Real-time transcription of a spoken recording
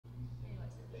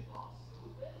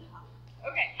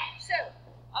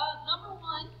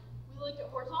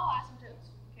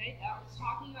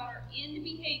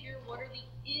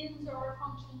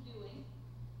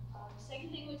second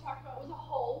thing we talked about was a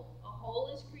hole. A hole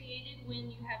is created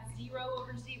when you have 0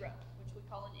 over 0, which we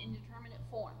call an indeterminate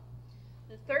form.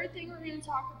 The third thing we're going to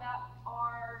talk about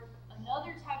are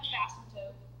another type of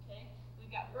asymptote. Okay, we've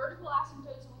got vertical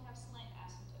asymptotes and we have slant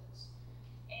asymptotes.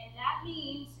 And that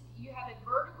means you have a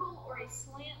vertical or a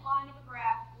slant line of a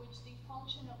graph which the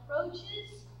function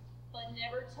approaches but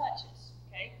never touches.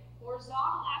 Okay,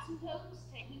 horizontal asymptotes,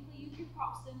 technically you can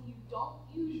cross them. You don't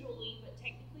usually, but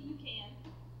technically you can.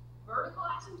 Vertical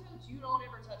asymptotes, you don't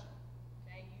ever touch them.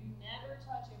 Okay, you never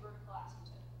touch a vertical asymptote.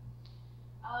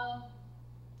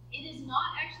 It is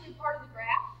not actually part of the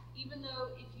graph, even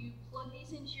though if you plug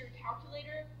these into your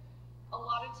calculator, a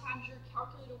lot of times your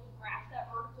calculator will graph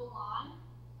that vertical line.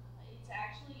 It's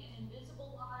actually an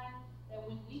invisible line that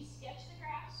when we sketch the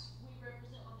graphs, we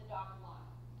represent with the dotted line.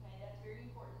 Okay, that's very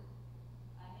important.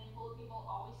 A handful of people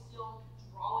always still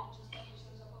draw it just like it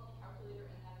shows up on the calculator,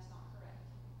 and that is not correct.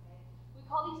 Okay, we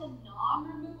call these a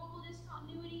non-removable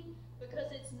discontinuity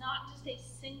because it's not just a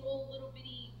single little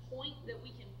bitty point that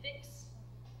we can fix.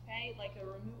 Okay, like a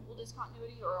removable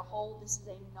discontinuity or a hole, this is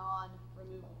a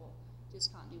non-removable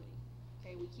discontinuity.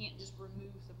 Okay, we can't just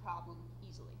remove the problem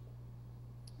easily.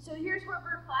 So here's where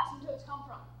vertical asymptotes come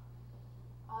from.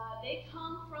 They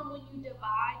come from when you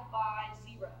divide by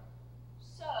 0.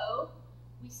 So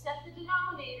we set the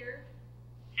denominator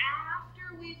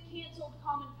after we've canceled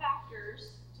common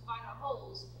factors to find our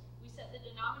holes. We set the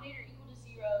denominator equal to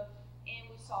 0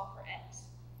 and we solve for x.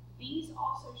 These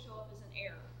also show up as an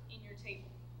error in your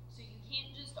table. So you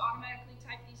can't just automatically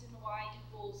type these into y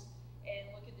equals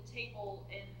and look at the table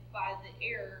and by the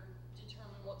error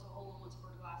determine what's a hole and what's a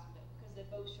vertical asymptote, because they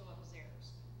both show up as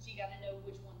errors. So you got to know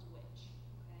which one's which,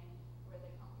 okay, where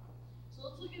they come from. So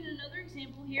let's look at another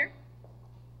example here.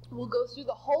 We'll go through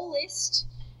the whole list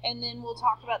and then we'll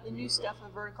talk about the new stuff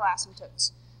of vertical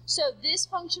asymptotes. So this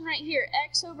function right here,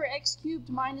 x over x cubed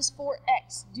minus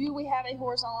 4x, do we have a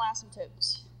horizontal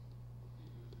asymptote?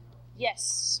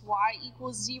 Yes, y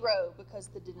equals 0 because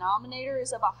the denominator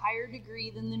is of a higher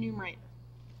degree than the numerator.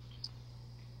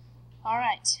 All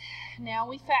right, now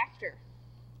we factor.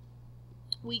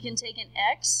 We can take an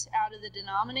x out of the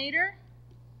denominator,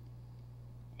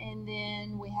 and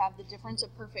then we have the difference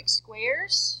of perfect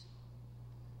squares.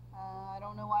 I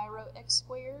don't know why I wrote x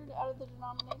squared out of the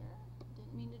denominator.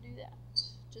 Didn't mean to do that.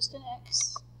 Just an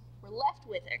x. We're left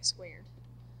with x squared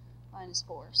minus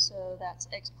 4. So that's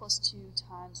x plus 2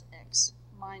 times x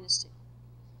minus 2.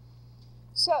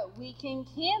 So we can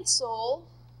cancel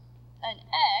an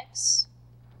x.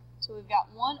 So we've got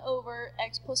 1 over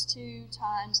x plus 2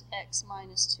 times x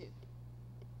minus 2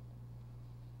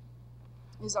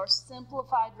 is our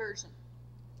simplified version.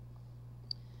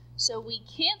 So we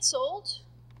canceled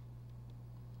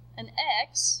an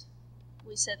x.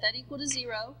 We set that equal to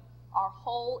 0. Our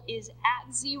hole is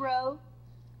at 0.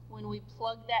 When we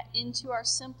plug that into our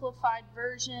simplified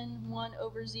version, 1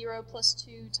 over 0 plus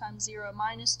 2 times 0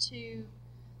 minus 2,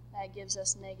 that gives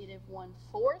us negative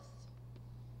 1/4.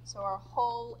 So our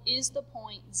hole is the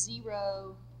point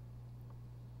 0,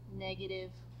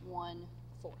 negative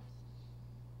 1/4.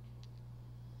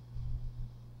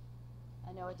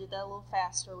 I know I did that a little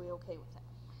fast. Are we okay with that?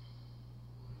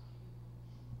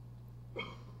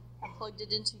 I plugged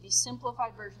it into the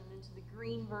simplified version, into the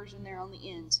green version there on the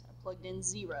end. I plugged in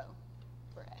 0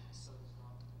 for x.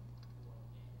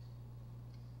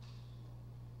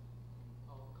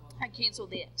 I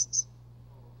canceled the x's.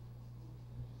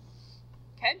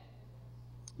 Okay?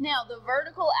 Now, the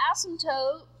vertical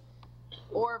asymptote,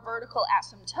 or vertical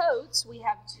asymptotes, we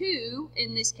have 2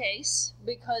 in this case,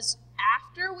 because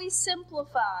after we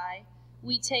simplify,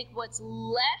 we take what's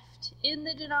left in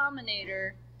the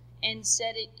denominator and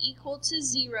set it equal to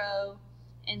 0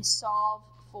 and solve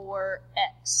for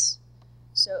x.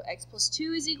 So x plus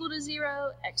 2 is equal to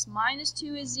 0, x minus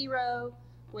 2 is 0,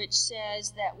 which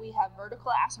says that we have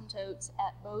vertical asymptotes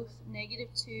at both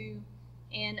negative 2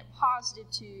 and positive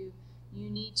 2. You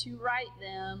need to write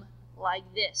them like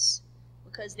this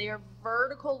because they are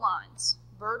vertical lines.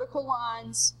 Vertical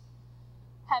lines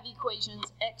have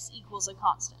equations x equals a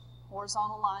constant.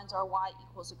 Horizontal lines are y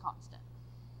equals a constant.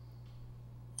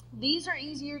 These are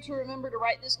easier to remember to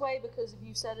write this way because if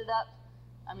you set it up,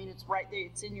 I mean, it's right there,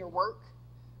 it's in your work.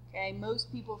 Okay, most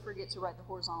people forget to write the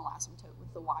horizontal asymptote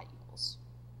with the y equals.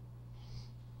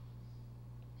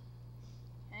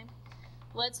 Okay,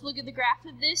 let's look at the graph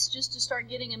of this just to start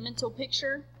getting a mental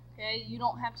picture. Okay, you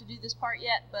don't have to do this part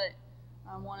yet, but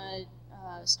I want to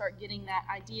start getting that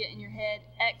idea in your head.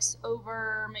 X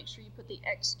over, make sure you put the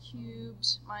x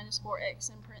cubed minus 4x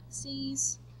in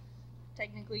parentheses.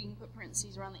 Technically, you can put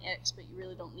parentheses around the x, but you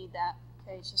really don't need that.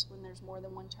 Okay, it's just when there's more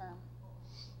than one term.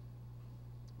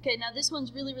 Okay, now this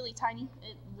one's really, really tiny.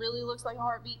 It really looks like a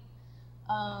heartbeat.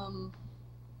 Let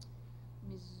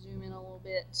me zoom in a little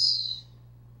bit. -5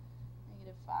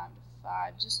 to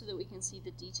 5, just so that we can see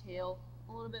the detail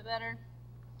a little bit better.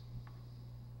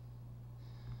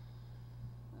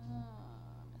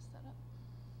 Messed that up.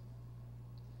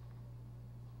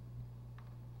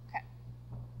 Okay.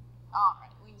 All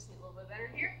right, we can see a little bit better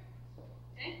here.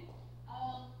 Okay.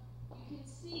 You can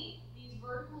see these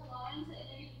vertical lines at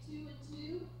 -2 and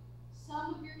 2.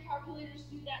 Some of your calculators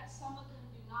do that, some of them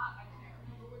do not. I can't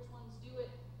remember which ones do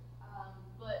it.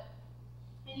 But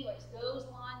anyways, those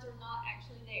lines are not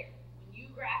actually there. When you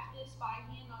graph this by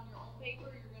hand on your own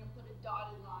paper, you're going to put a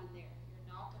dotted line there. You're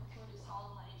not going to put a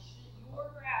solid line. Your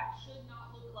graph should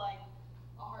not look like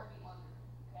a heartbeat monitor,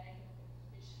 okay?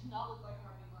 It should not look like a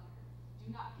heartbeat monitor.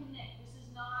 Do not connect. This is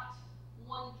not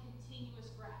one continuous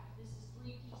graph. This is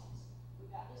 3 pieces.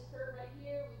 We've got this curve right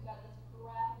here. We've got this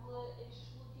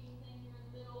parabola-ish looking thing here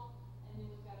in the middle, and then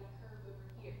we've got a curve over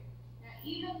here. Now,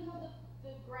 even though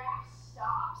the graph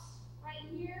stops right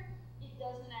here, it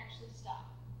doesn't actually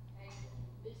stop. Okay?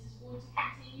 This is going to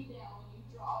continue down. When you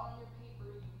draw it on your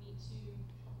paper, you need to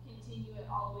continue it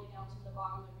all the way down to the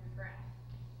bottom of your graph.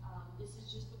 This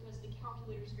is just because the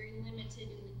calculator is very limited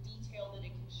in the detail that it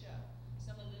can show.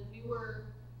 Some of the newer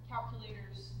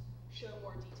calculators show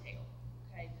more detail,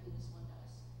 okay, than this one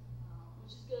does,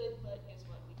 which is good, but guess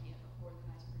what? We can't afford the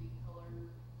nice, pretty color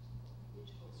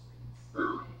digital screens.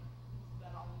 Okay? That's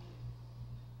about all we need.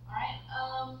 All right.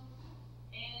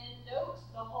 And note,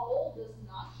 the hole does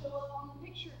not show up on the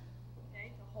picture.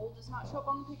 Okay, the hole does not show up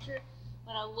on the picture.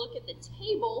 When I look at the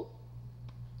table,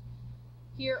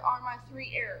 here are my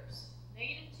 3 errors: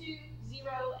 -2,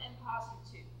 0, and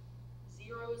 +2.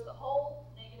 0 is the hole,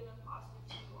 negative and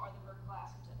 +2 are the vertical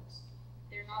asymptotes.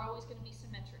 They're not always going to be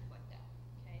symmetric like that.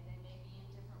 Okay, they may be in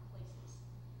different places.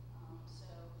 So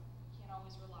you can't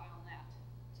always rely on that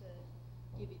to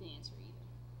give you the answer either.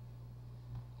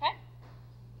 Okay,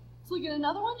 let's look at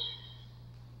another one.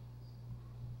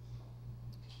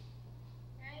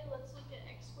 Okay, let's look at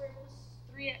x squared plus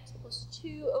 3x plus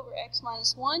 2 over x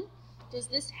minus 1. Does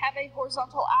this have a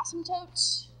horizontal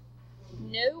asymptote?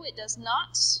 No, it does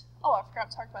not. Oh, I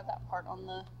forgot to talk about that part on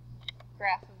the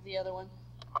graph of the other one.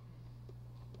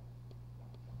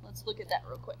 Let's look at that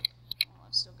real quick. Oh,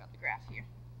 I've still got the graph here.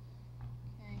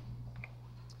 Okay.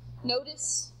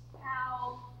 Notice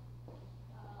how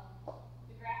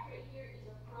the graph right here is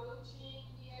approaching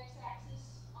the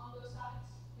x-axis on both sides.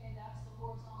 Okay, that's the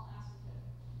horizontal asymptote.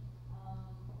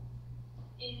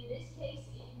 In this case,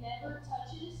 it never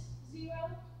touches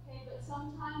 0. Okay, but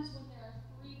sometimes when there are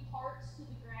 3 parts to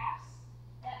the graphs,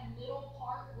 that middle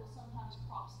part will sometimes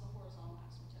cross the horizontal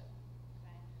asymptote.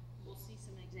 Okay, we'll see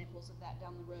some examples of that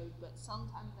down the road, but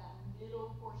sometimes that middle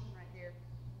portion right there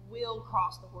will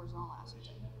cross the horizontal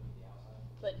asymptote.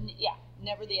 But yeah,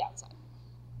 never the outside.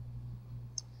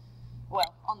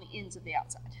 Well, on the ends of the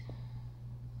outside.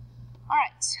 All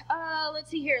right, let's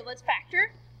see here. Let's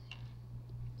factor.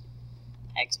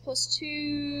 X plus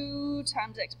 2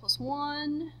 times x plus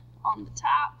 1 on the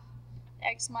top,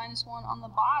 x minus 1 on the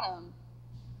bottom.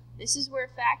 This is where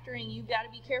factoring, you've got to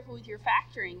be careful with your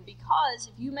factoring, because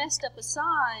if you messed up a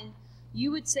sign, you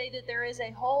would say that there is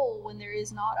a hole when there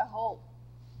is not a hole.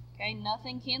 Okay,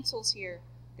 nothing cancels here.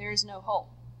 There is no hole.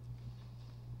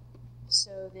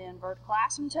 So then vertical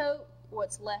asymptote,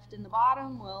 what's left in the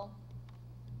bottom? Well,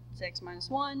 it's x minus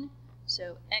 1.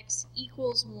 So x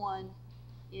equals 1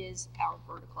 is our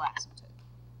vertical asymptote.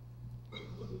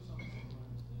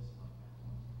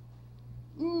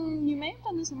 You may have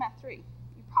done this in Math 3.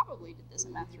 You probably did this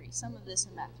in Math 3. Some of this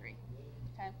in Math 3.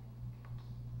 Okay?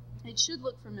 It should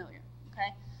look familiar.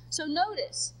 Okay? So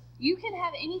notice, you can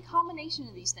have any combination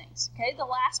of these things. Okay? The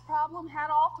last problem had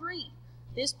all 3.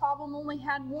 This problem only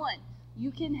had 1.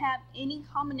 You can have any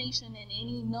combination and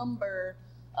any number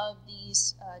of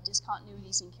these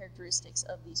discontinuities and characteristics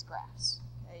of these graphs.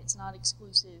 Okay? It's not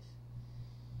exclusive,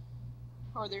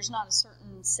 or there's not a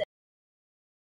certain set